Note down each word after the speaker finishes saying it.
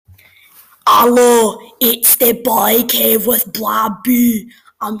Hello, it's the boy cave with Blobby.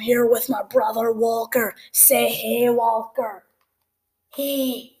 I'm here with my brother Walker. Say hey, Walker.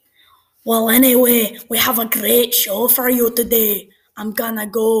 Hey. Well, anyway, we have a great show for you today. I'm gonna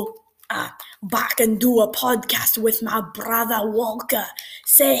go back and do a podcast with my brother Walker.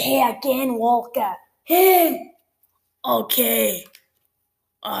 Say hey again, Walker. Hey. Okay.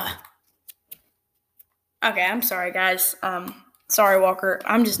 Okay, I'm sorry, guys. Sorry, Walker.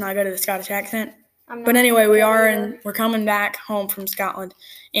 I'm just not good at the Scottish accent. But anyway, we're coming back home from Scotland.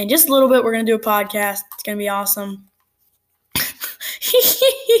 In just a little bit, we're going to do a podcast. It's going to be awesome.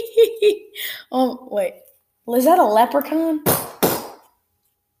 Oh, wait. Is that a leprechaun?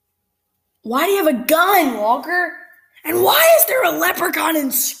 Why do you have a gun, Walker? And why is there a leprechaun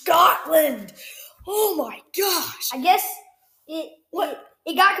in Scotland? Oh, my gosh. I guess it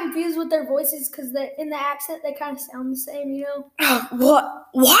got confused with their voices because in the accent, they kind of sound the same, you know? What?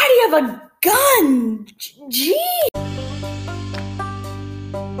 Why do you have a gun? Gee.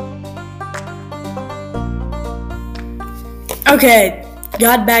 Okay,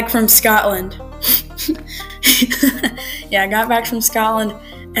 got back from Scotland. Yeah, I got back from Scotland,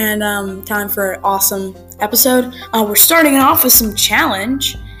 and time for an awesome episode. We're starting off with some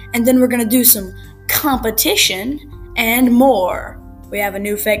challenge, and then we're going to do some competition and more. We have a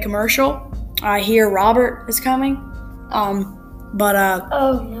new fake commercial. I hear Robert is coming. Oh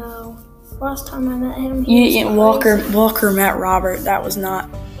no! Last time I met him, Walker met Robert. That was not.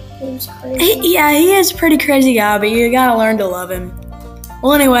 He was crazy. He is a pretty crazy guy, but you gotta learn to love him.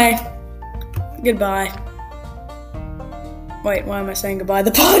 Well, anyway, goodbye. Wait, why am I saying goodbye?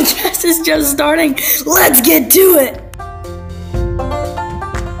 The podcast is just starting. Let's get to it.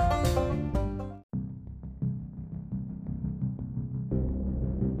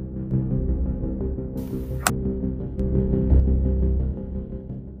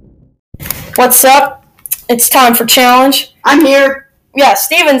 What's up? It's time for challenge. I'm here. Yeah,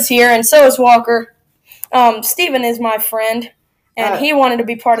 Steven's here, and so is Walker. Steven is my friend, and he wanted to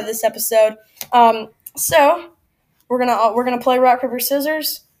be part of this episode. So we're gonna play rock paper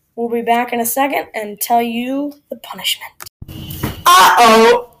scissors. We'll be back in a second and tell you the punishment.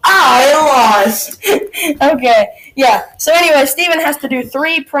 Uh-oh, I lost. Okay, yeah. So anyway, Steven has to do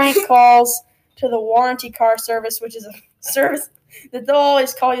 3 prank calls to the warranty car service, which is a service that they'll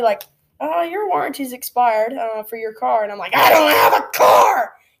always call you like, "Oh, your warranty's expired for your car." And I'm like, "I don't have a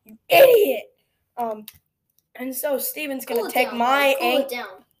car, you idiot." And so Steven's going to take my anger.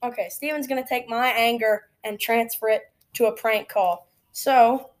 Okay, Steven's going to take my anger and transfer it to a prank call.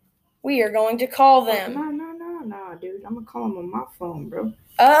 So we are going to call them. No, dude. I'm going to call him on my phone, bro.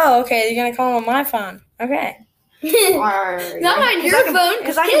 Oh, okay. You're going to call him on my phone. Okay. Not on your phone,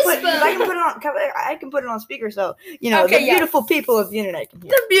 because I can put it on speaker, so the beautiful people of the internet can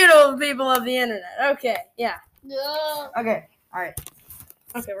hear. The beautiful people of the internet. Okay, yeah. Okay, all right.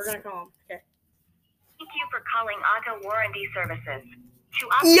 Okay, we're gonna call him. Okay. Thank you for calling Auto Warranty Services.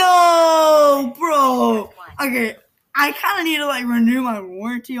 Yo, bro. Okay, I kind of need to renew my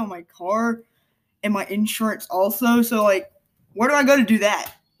warranty on my car and my insurance also. So where do I go to do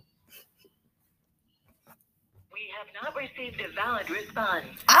that? Not received a valid response.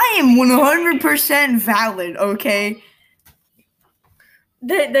 I am 100% valid, okay?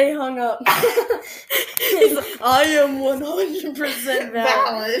 They hung up. He's like, I am 100%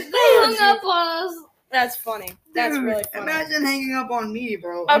 valid. They hung up on us. That's funny. That's really funny. Imagine hanging up on me,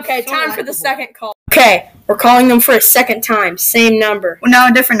 bro. Okay, time for the second call. Okay, we're calling them for a second time. Same number. Well, no,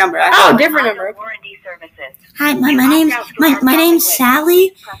 a different number. Oh, different number. Warranty Services. Hi, my name's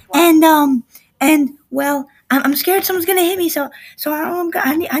Sally, and well, I'm scared someone's gonna hit me, so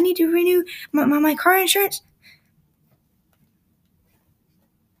I need to renew my car insurance.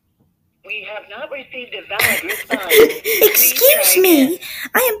 We have not received a valid response. Excuse me,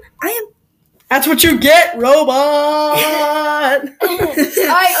 I am. That's what you get, robot. Alright, okay.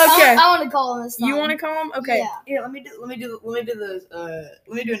 I want to call him this time. You want to call him? Okay. Yeah. Here, let me do those.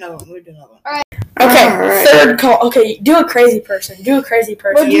 Let me do another one. Alright. Okay, third call. Okay, do a crazy person. We'll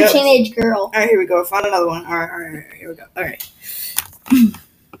do teenage girl. Alright, here we go. Find another one. Alright, here we go. Alright.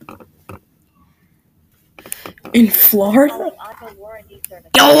 In Florida?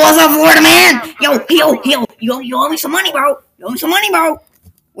 Yo, what's up, Florida man? Yo, you owe me some money, bro.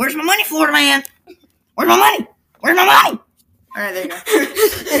 Where's my money, Florida man? Where's my money? Alright, there you go.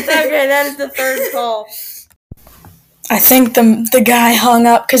 Okay, that is the third call. I think the guy hung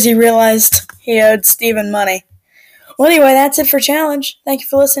up because he realized he owed Steven money. Well, anyway, that's it for challenge. Thank you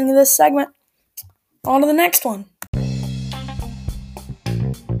for listening to this segment. On to the next one.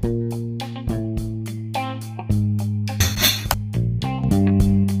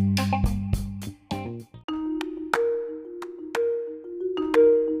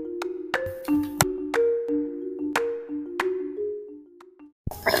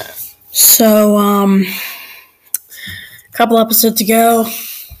 So, a couple episodes ago,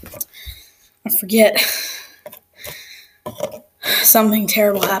 I forget, something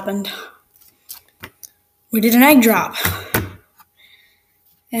terrible happened. We did an egg drop.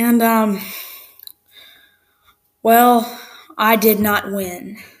 And, well, I did not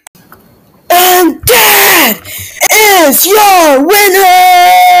win. And Dad is your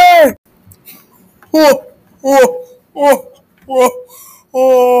winner! Oh, oh, oh, oh,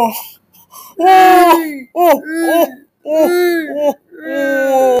 oh.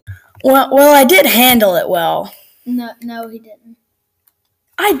 Well, I did handle it well. No, he didn't.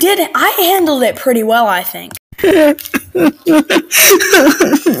 I handled it pretty well, I think.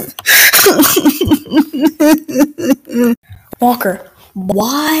 Walker,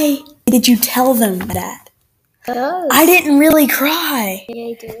 why did you tell them that? I didn't really cry. Yeah,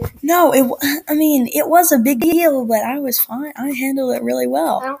 he did. No, it was a big deal, but I was fine. I handled it really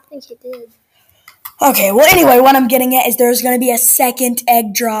well. I don't think he did. Okay, well, anyway, what I'm getting at is there's going to be a second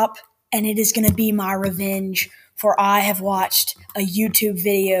egg drop, and it is going to be my revenge, for I have watched a YouTube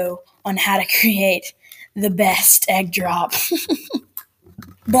video on how to create the best egg drop.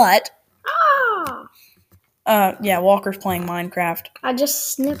 But, yeah, Walker's playing Minecraft. I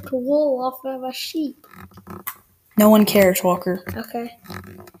just snipped wool off of a sheep. No one cares, Walker. Okay.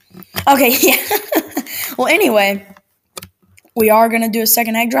 Okay, yeah. Well, anyway, we are going to do a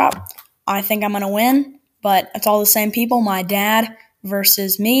second egg drop. I think I'm going to win, but it's all the same people, my dad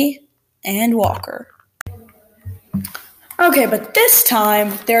versus me and Walker. Okay, but this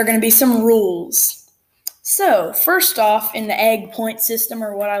time there are going to be some rules. So, first off, in the egg point system,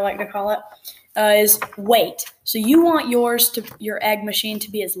 or what I like to call it, is weight. So you want your egg machine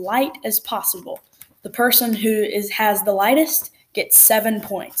to be as light as possible. The person who has the lightest gets 7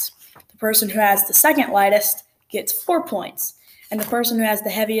 points. The person who has the second lightest gets 4 points. And the person who has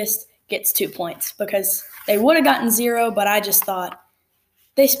the heaviest gets 2 points, because they would have gotten 0, but I just thought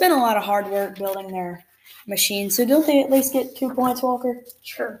they spent a lot of hard work building their machine, so don't they at least get 2 points, Walker?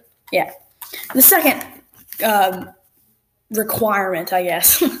 Sure. Yeah. The second requirement, I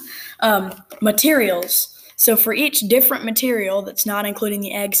guess, materials. So for each different material that's not including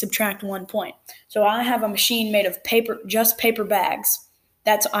the egg, subtract 1 point. So I have a machine made of just paper bags.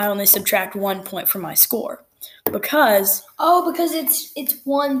 I only subtract 1 point from my score. Because it's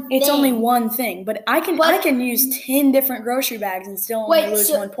one thing. It's only one thing, but I can use 10 different grocery bags and still only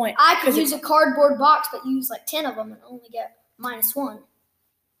lose 1 point. I could use a cardboard box, but use like 10 of them and only get -1.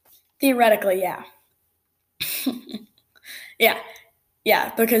 Theoretically, yeah.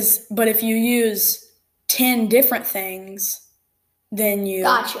 But if you use 10 different things, then you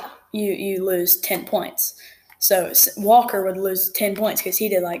lose 10 points. So Walker would lose 10 points because he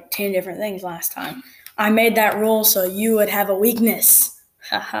did like 10 different things last time. I made that rule so you would have a weakness.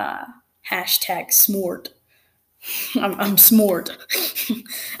 Haha. Hashtag smart. I'm smart.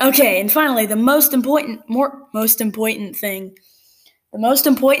 Okay, and finally, the most important thing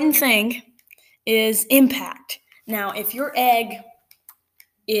is impact. Now, if your egg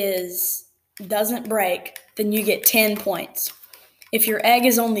doesn't break, then you get 10 points. If your egg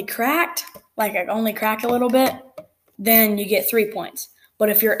is only cracked, only cracked a little bit, then you get 3 points. But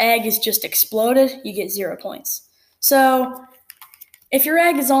if your egg is just exploded, you get 0 points. So, if your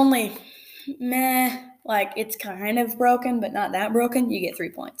egg is only it's kind of broken, but not that broken, you get 3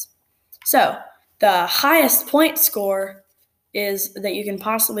 points. So, the highest point score that you can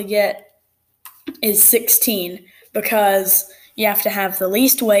possibly get is 16, because you have to have the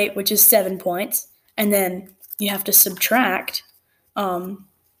least weight, which is 7 points, and then you have to subtract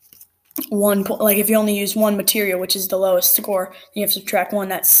 1 point. Like if you only use one material, which is the lowest score, you have to subtract 1,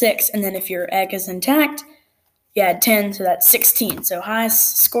 that's 6, and then if your egg is intact, you add 10, so that's 16. So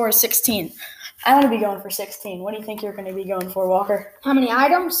highest score is 16. I'm going to be going for 16. What do you think you're going to be going for, Walker? How many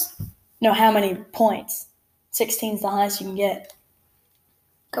items? No, how many points? 16 is the highest you can get.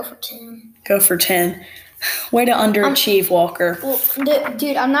 Go for 10. Go for 10. Way to underachieve, Walker. Well,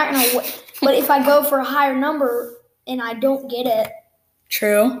 dude, I'm not going to – but if I go for a higher number and I don't get it.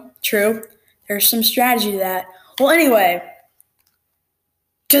 True. There's some strategy to that. Well, anyway,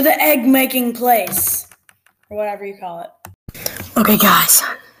 to the egg-making place, or whatever you call it. Okay, guys.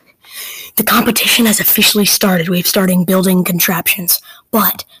 The competition has officially started. We've started building contraptions,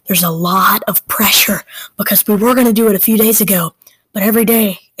 but there's a lot of pressure because we were going to do it a few days ago, but every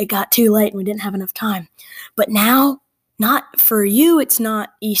day it got too late and we didn't have enough time. But now, not for you, it's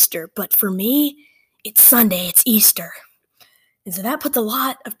not Easter, but for me, it's Sunday, it's Easter. And so that puts a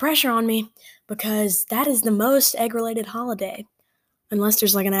lot of pressure on me because that is the most egg-related holiday, unless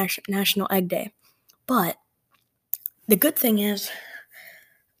there's like a National Egg Day. But the good thing is,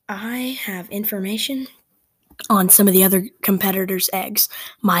 I have information on some of the other competitors' eggs.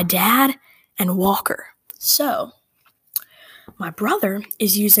 My dad and Walker. So, my brother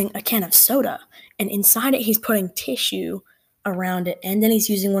is using a can of soda, and inside it he's putting tissue around it, and then he's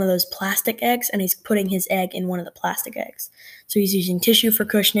using one of those plastic eggs, and he's putting his egg in one of the plastic eggs. So he's using tissue for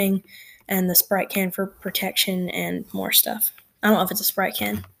cushioning, and the Sprite can for protection, and more stuff. I don't know if it's a Sprite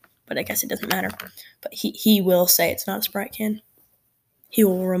can, but I guess it doesn't matter. But he will say it's not a Sprite can. He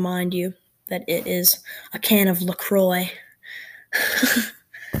will remind you that it is a can of LaCroix.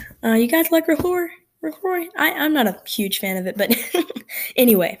 You guys like LaCroix? I'm not a huge fan of it, but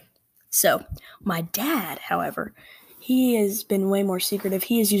anyway. So, my dad, however, he has been way more secretive.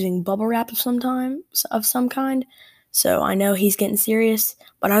 He is using bubble wrap of some kind. So, I know he's getting serious,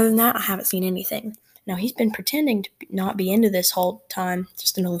 but other than that, I haven't seen anything. Now, he's been pretending to not be into this whole time,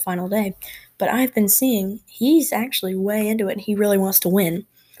 just until the final day. But I've been seeing he's actually way into it, and he really wants to win.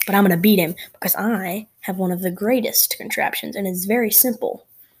 But I'm going to beat him because I have one of the greatest contraptions, and it's very simple.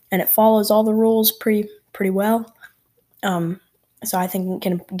 And it follows all the rules pretty well. So I think we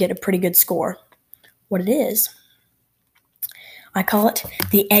can get a pretty good score. What it is, I call it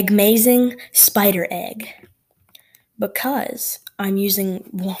the Eggmazing Spider Egg. Because I'm using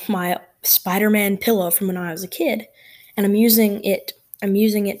my Spider-Man pillow from when I was a kid, and I'm using it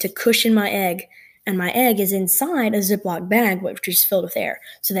to cushion my egg, and my egg is inside a Ziploc bag, which is filled with air.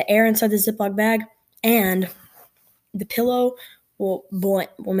 So the air inside the Ziploc bag and the pillow will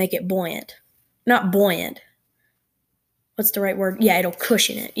make it buoyant. Not buoyant. What's the right word? Yeah, it'll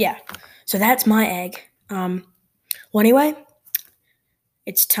cushion it. Yeah. So that's my egg. Well, anyway,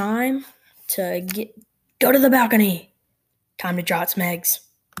 it's time to go to the balcony. Time to draw some eggs.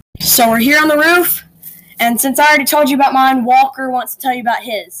 So we're here on the roof, and since I already told you about mine, Walker wants to tell you about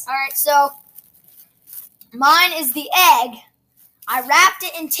his. All right, so mine is the egg. I wrapped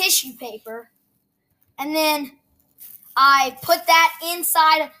it in tissue paper, and then I put that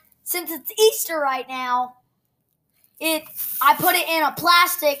inside. Since it's Easter right now, I put it in a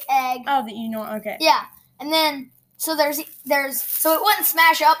plastic egg. Oh, that you know. Okay. Yeah, and then so so it wouldn't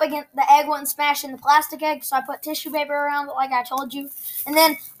smash up against the egg, wouldn't smash in the plastic egg. So I put tissue paper around it, like I told you, and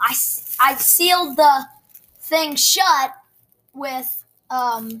then I sealed the thing shut with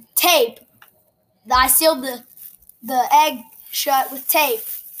tape. I sealed the egg shut with tape,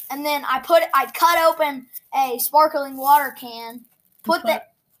 and then I cut open a sparkling water can, put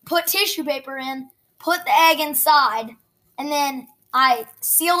tissue paper in, put the egg inside, and then I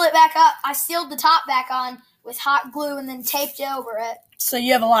sealed it back up. I sealed the top back on with hot glue and then taped it over it. So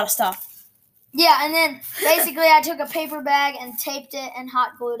you have a lot of stuff. Yeah, and then basically I took a paper bag and taped it and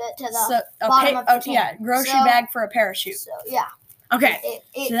hot glued it to the bottom of the can. Yeah, grocery bag for a parachute. So, yeah. Okay,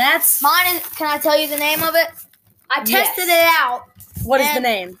 so that's... Mine is, can I tell you the name of it? I tested it out. What is the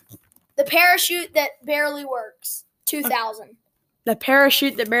name? The Parachute That Barely Works, 2000. Okay. The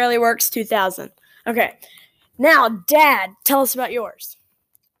Parachute That Barely Works, 2000. Okay. Now, Dad, tell us about yours.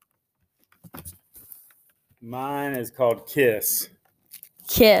 Mine is called KISS.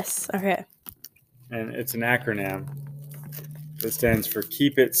 KISS, okay. And it's an acronym. It stands for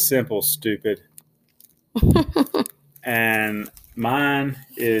Keep It Simple, Stupid. And mine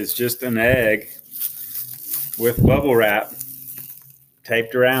is just an egg with bubble wrap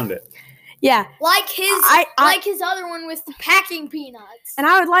taped around it. Yeah. Like his other one with the packing peanuts. And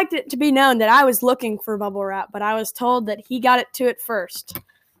I would like it to be known that I was looking for bubble wrap, but I was told that he got it to it first.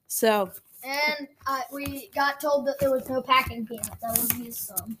 So. And we got told that there was no packing peanuts. I will use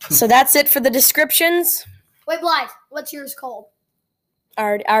some. So that's it for the descriptions. Wait, Blythe, what's yours called?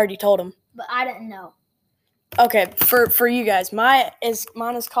 I already told him. But I didn't know. Okay, for you guys, mine is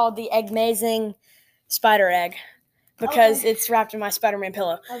called the Eggmazing Spider Egg because it's wrapped in my Spider-Man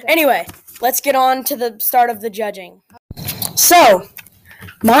pillow. Okay. Anyway, let's get on to the start of the judging. So,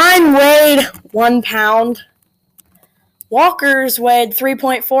 mine weighed 1 pound. Walker's weighed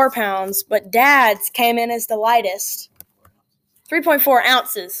 3.4 pounds, but Dad's came in as the lightest. 3.4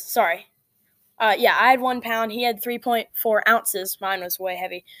 ounces, sorry. Yeah, I had 1 pound. He had 3.4 ounces. Mine was way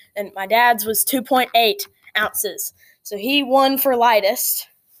heavy. And my dad's was 2.8 ounces. So he won for lightest.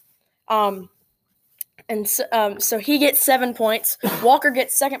 So he gets 7 points. Walker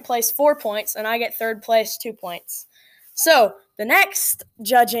gets second place, 4 points. And I get third place, 2 points. So the next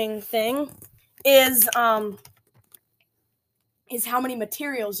judging thing is how many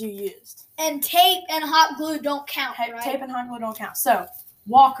materials you used. And tape and hot glue don't count, right? Tape and hot glue don't count. So,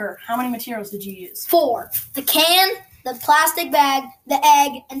 Walker, how many materials did you use? 4. The can, the plastic bag, the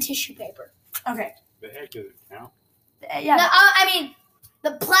egg, and tissue paper. Okay. The heck does it count? Yeah. No, I mean,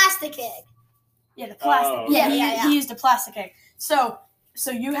 the plastic egg. Yeah, the plastic. Oh, Yeah, okay. he used a plastic egg. So,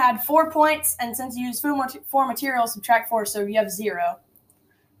 So you had 4 points, and since you used 4 materials, subtract 4, so you have 0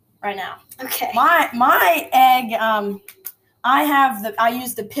 right now. Okay. My egg, I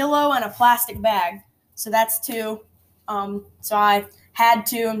used the pillow and a plastic bag, so that's 2. So I had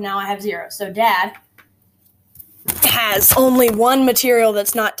 2, now I have 0. So Dad has only 1 material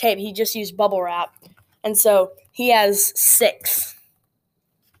that's not tape. He just used bubble wrap, and so he has 6.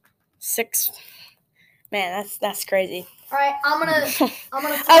 6. Man, that's crazy. All right, I'm gonna throw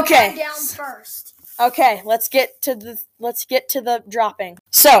mine down first. Okay, let's get to the dropping.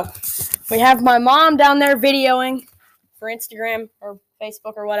 So we have my mom down there videoing for Instagram or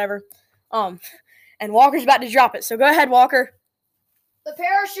Facebook or whatever. And Walker's about to drop it. So go ahead, Walker. The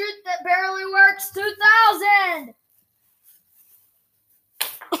parachute that barely works, 2,000.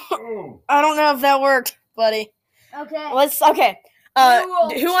 I don't know if that worked, buddy. Okay. Okay.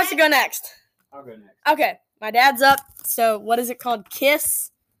 Who wants to go next? I'll go next. Okay, my dad's up. So what is it called?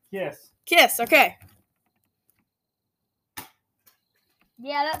 Kiss? Yes. Kiss. Okay.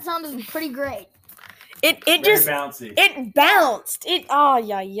 Yeah, that sounded pretty great. It Very just bouncy. it bounced. It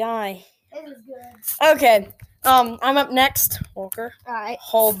yay. It was good. Okay. I'm up next, Walker. All right.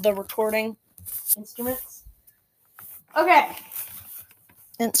 Hold the recording instruments. Okay.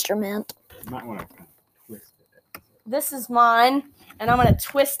 Instrument. You might want to twist it. This is mine, and I'm gonna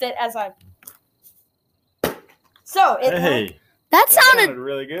twist it as I. So it. Hey, That sounded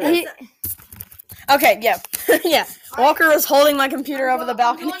really good. Okay. Yeah. Yeah. Walker was holding my computer over the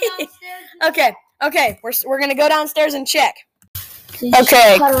balcony. Okay. We're gonna go downstairs and check.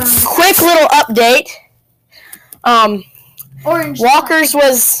 Okay. Quick little update. Orange. Walker's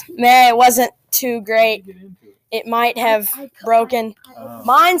it wasn't too great. It might have broken.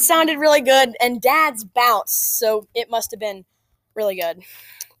 Mine sounded really good, and Dad's bounced, so it must have been really good.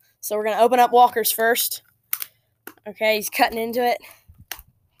 So we're going to open up Walker's first. Okay, he's cutting into it.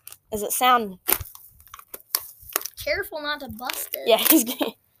 Does it sound... Careful not to bust it. Yeah, he's...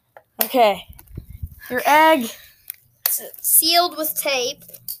 Okay. Your egg... It's sealed with tape.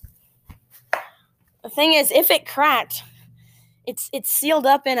 The thing is, if it cracked, it's sealed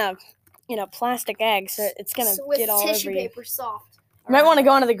up in a plastic egg, so it's gonna get all over you. With tissue paper soft. You might want to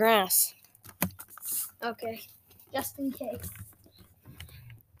go into the grass. Okay, just in case.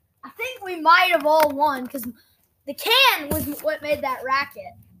 I think we might have all won because the can was what made that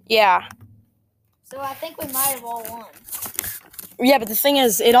racket. Yeah. So I think we might have all won. Yeah, but the thing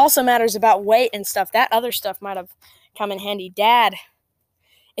is, it also matters about weight and stuff. That other stuff might have come in handy. Dad,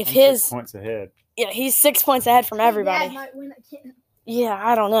 if I'm his 6 points ahead. Yeah, he's 6 points ahead from everybody. Dad might win again. Yeah,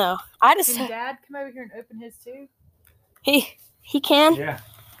 I don't know. Can Dad come over here and open his too? He can. Yeah.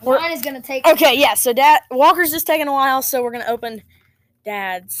 Mine is gonna take. Okay, yeah. So Walker's just taking a while, so we're gonna open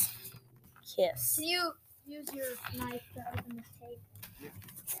Dad's kiss. Can you use your knife to open this tape?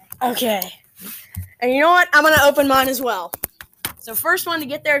 Okay. And you know what? I'm gonna open mine as well. So first one to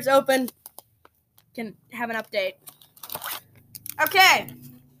get theirs open can have an update. Okay.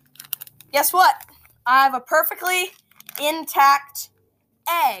 Guess what? I have a perfectly intact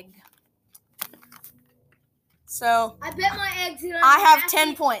egg. So I bet my eggs. I have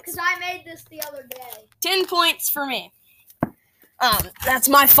 10 points. Because I made this the other day. 10 points for me. That's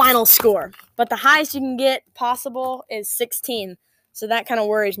my final score. But the highest you can get possible is 16. So that kind of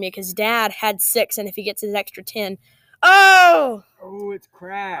worries me because Dad had 6, and if he gets his extra 10, oh, it's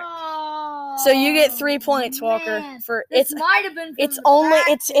cracked. Oh, so you get 3 points, Walker. man. For This might have been. it's from only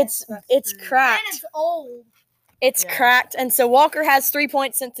the it's practice. cracked. And it's old. It's Yeah. cracked, and so Walker has 3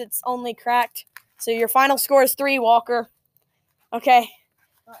 points since it's only cracked. So your final score is 3, Walker. Okay.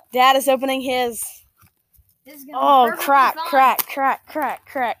 Dad is opening his. This is gonna Oh, be perfectly crack.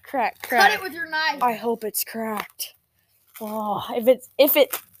 Cut it with your knife. I hope it's cracked. Oh, if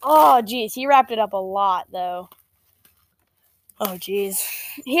it. Oh, geez, he wrapped it up a lot though. Oh, geez,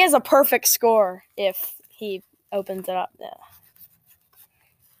 he has a perfect score if he opens it up.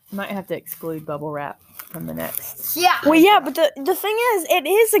 Might have to exclude bubble wrap from the next. Yeah. Well, yeah, but the thing is, it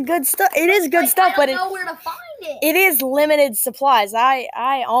is a good stuff. It is good stuff, but I don't know where to find it. it is limited supplies.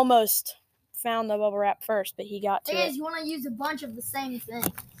 I almost found the bubble wrap first, but he got to Thing it. is, you want to use a bunch of the same thing.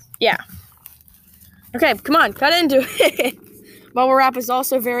 Okay, come on, cut into it. Bubble wrap is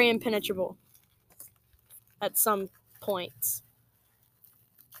also very impenetrable at some points.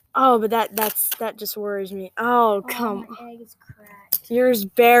 Oh, but that just worries me. Oh, come on. My egg is cracked. Yours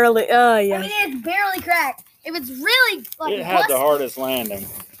barely. Oh, yeah. I mean, it's barely cracked. If it's really like It had busted, the hardest landing.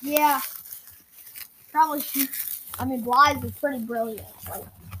 yeah, probably should. I mean, Blythe is pretty brilliant. Like,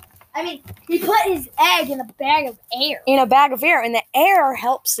 I mean, he put his egg in a bag of air. In a bag of air, and the air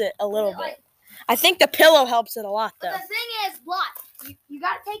helps it a little bit. Like, I think the pillow helps it a lot, but though. the thing is, Blythe, You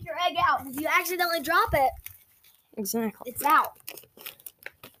got to take your egg out. If you accidentally drop it, Exactly. it's out.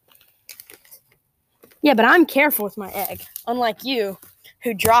 Yeah, but I'm careful with my egg, unlike you,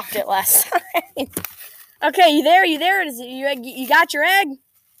 who dropped it last time. Okay, you there? You there? You got your egg?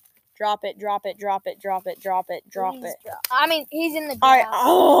 Drop it, drop it, drop it, drop it, drop it, drop it. I mean, he's in the All right. ground.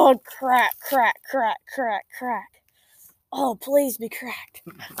 Oh, crack. Oh, please be cracked.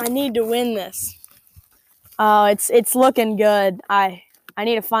 I need to win this. Oh, it's looking good. I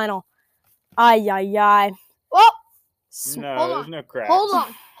need a final. Ay. Oh, No, hold there's on. no cracks.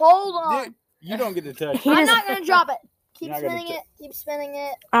 Hold on. Dude, you don't get to touch He it. I'm doesn't- not gonna drop it. Keep You're not gonna spinning it. Keep spinning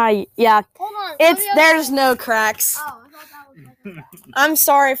it. Yeah. Hold on. There's no cracks. Oh, I thought that was like a I'm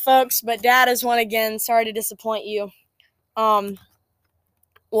sorry, folks, but Dad has won again. Sorry to disappoint you.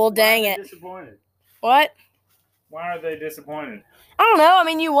 Well, dang it. Disappointed. What? Why are they disappointed? I don't know. I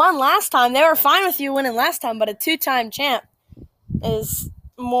mean, you won last time. They were fine with you winning last time, but a two-time champ is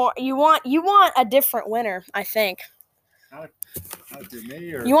more. You want a different winner, I think. Not through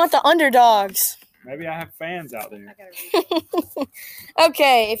me, or You want the underdogs. maybe I have fans out there.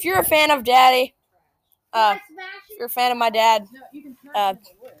 Okay, if you're a fan of Daddy, if you're a fan of my dad,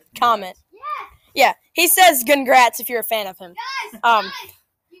 comment. Yeah, he says congrats if you're a fan of him. You guys want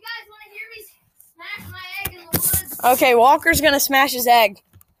to hear me smash my egg in the woods? Okay, Walker's gonna smash his egg.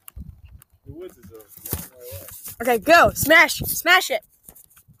 The woods is a long way away. Okay, go. Smash it.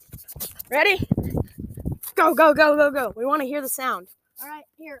 Ready? Go. We want to hear the sound. All right,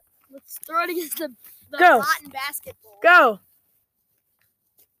 here. Let's throw it against the Go. rotten basketball. Go.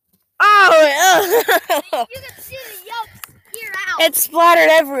 Oh, You can see the yolks here out. it splattered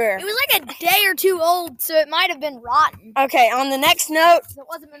everywhere. It was like a day or two old, so it might have been rotten. Okay, on the next note, It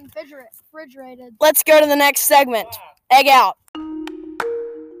wasn't been refrigerated. let's go to the next segment. Egg out.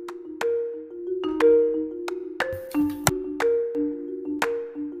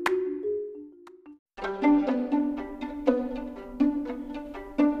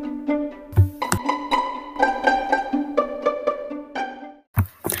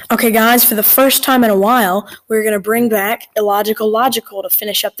 Okay, guys, for the first time in a while, we're going to bring back Illogical Logical to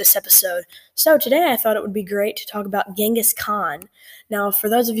finish up this episode. So today I thought it would be great to talk about Genghis Khan. Now, for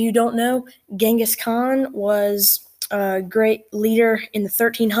those of you who don't know, Genghis Khan was a great leader in the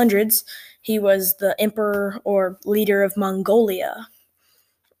 1300s. He was the emperor or leader of Mongolia.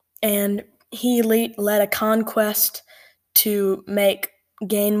 And he led a conquest to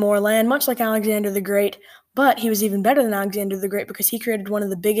gain more land, much like Alexander the Great. But he was even better than Alexander the Great because he created one of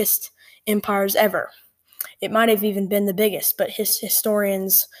the biggest empires ever. It might have even been the biggest, but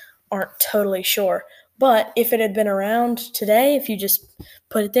historians aren't totally sure. But if it had been around today, if you just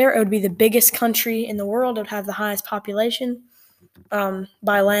put it there, it would be the biggest country in the world. It would have the highest population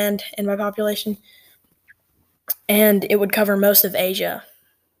by land and by population. And it would cover most of Asia.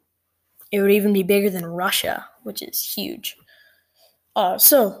 It would even be bigger than Russia, which is huge.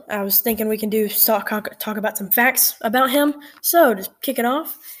 So I was thinking we can talk about some facts about him. So to kick it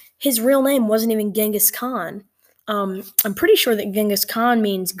off, his real name wasn't even Genghis Khan. I'm pretty sure that Genghis Khan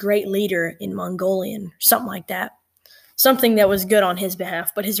means great leader in Mongolian, something like that. Something that was good on his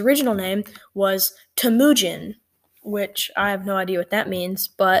behalf. But his original name was Temujin, which I have no idea what that means.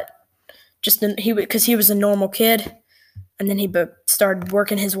 But because he was a normal kid, and then he started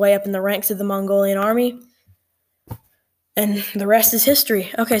working his way up in the ranks of the Mongolian army. And the rest is history.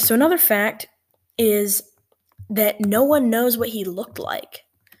 Okay, so another fact is that no one knows what he looked like.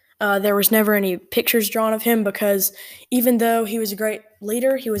 There was never any pictures drawn of him because even though he was a great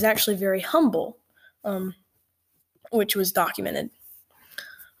leader, he was actually very humble, which was documented.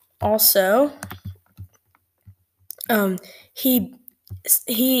 Also, he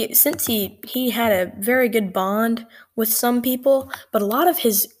had a very good bond with some people, but a lot of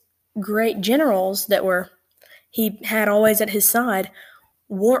his great generals that he had always at his side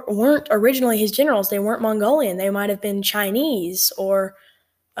weren't originally his generals. They weren't Mongolian. They might have been Chinese or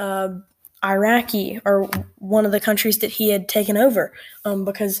Iraqi or one of the countries that he had taken over,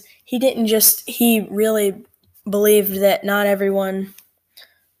 because he really believed that not everyone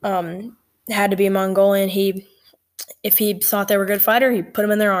had to be Mongolian. If he thought they were a good fighter, he put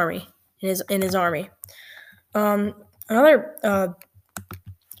them in their army, in his army. Another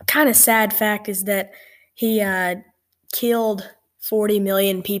kind of sad fact is that he killed 40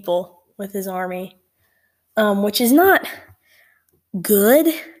 million people with his army, which is not good,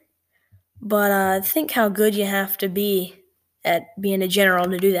 but think how good you have to be at being a general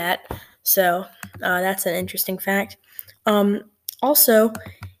to do that. So that's an interesting fact. Also,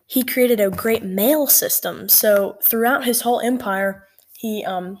 he created a great mail system. So throughout his whole empire, he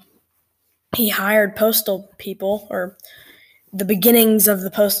hired postal people, or the beginnings of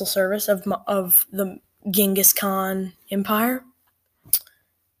the postal service of the Genghis Khan Empire,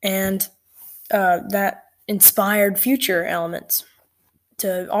 and that inspired future elements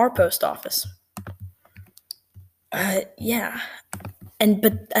to our post office. Yeah.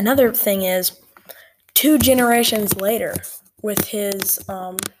 But another thing is, 2 generations later, with his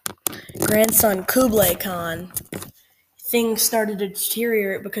grandson Kublai Khan, things started to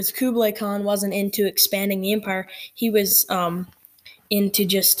deteriorate because Kublai Khan wasn't into expanding the empire. He was into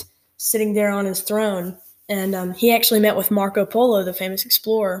just sitting there on his throne. And he actually met with Marco Polo, the famous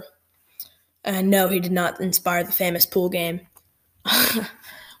explorer. And no, he did not inspire the famous pool game.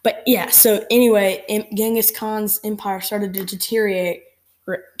 But yeah, so anyway, Genghis Khan's empire started to deteriorate,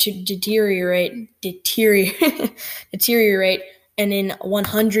 and in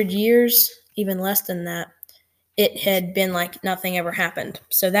 100 years, even less than that, it had been like nothing ever happened.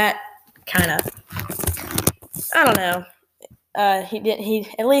 So that kind of, I don't know. He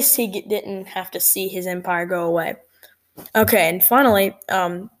didn't have to see his empire go away. Okay, and finally,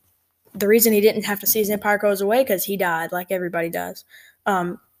 the reason he didn't have to see his empire go away because he died, like everybody does.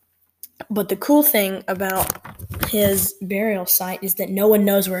 But the cool thing about his burial site is that no one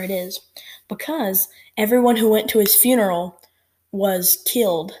knows where it is, because everyone who went to his funeral was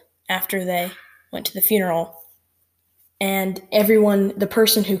killed after they went to the funeral. And the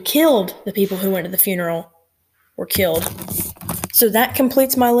person who killed the people who went to the funeral were killed. So that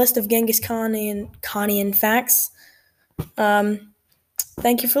completes my list of Genghis Khanian facts.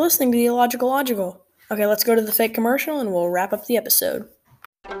 Thank you for listening to the Illogical Logical. Okay, let's go to the fake commercial and we'll wrap up the episode.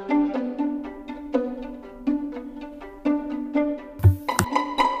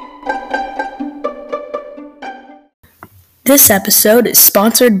 This episode is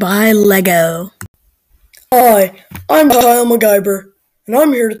sponsored by Lego. Hi, I'm Kyle MacGyver, and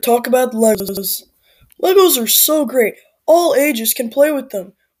I'm here to talk about Legos. Legos are so great. All ages can play with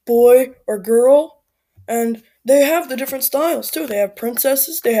them, boy or girl, and they have the different styles too. They have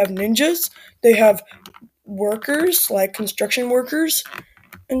princesses, they have ninjas, they have workers, like construction workers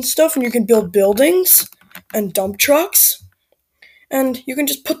and stuff, and you can build buildings and dump trucks, and you can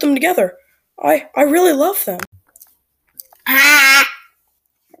just put them together. I really love them.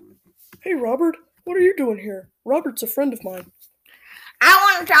 Hey, Robert, what are you doing here? Robert's a friend of mine. I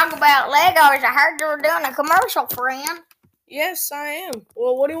want to talk about Legos. I heard you were doing a commercial, friend. Yes, I am.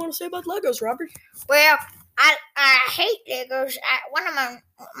 Well, what do you want to say about Legos, Robert? Well, I hate Legos. One of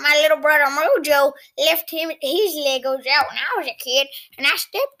my little brother Mojo left his Legos out when I was a kid, and I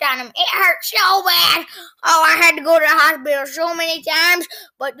stepped on them. It hurt so bad. Oh, I had to go to the hospital so many times.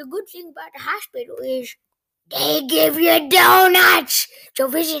 But the good thing about the hospital is they give you donuts. So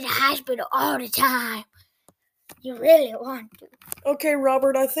visit the hospital all the time. You really want to. Okay,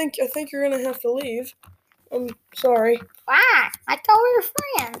 Robert, I think you're gonna have to leave. I'm sorry. Why? I thought we were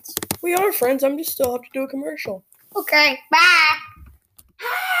friends. We are friends. I'm just still have to do a commercial. Okay, bye.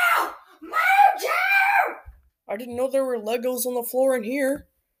 Help! Mojo! I didn't know there were Legos on the floor in here.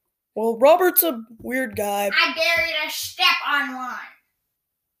 Well, Robert's a weird guy. I dare you to step on one.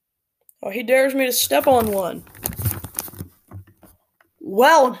 Oh, he dares me to step on one.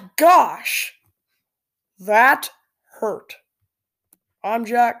 Well, gosh. That hurt. I'm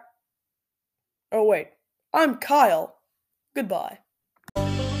Jack. Oh, wait. I'm Kyle. Goodbye.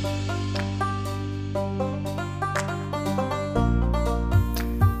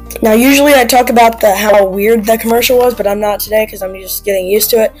 Now, usually I talk about how weird the commercial was, but I'm not today because I'm just getting used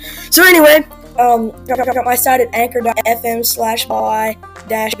to it. So anyway, got my site at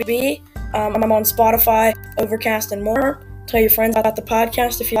anchor.fm/y-b. I'm on Spotify, Overcast, and more. Tell your friends about the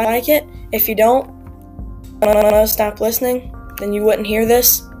podcast if you like it. If you don't, stop listening. Then you wouldn't hear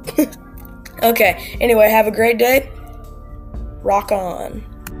this. Okay, anyway, have a great day. Rock on.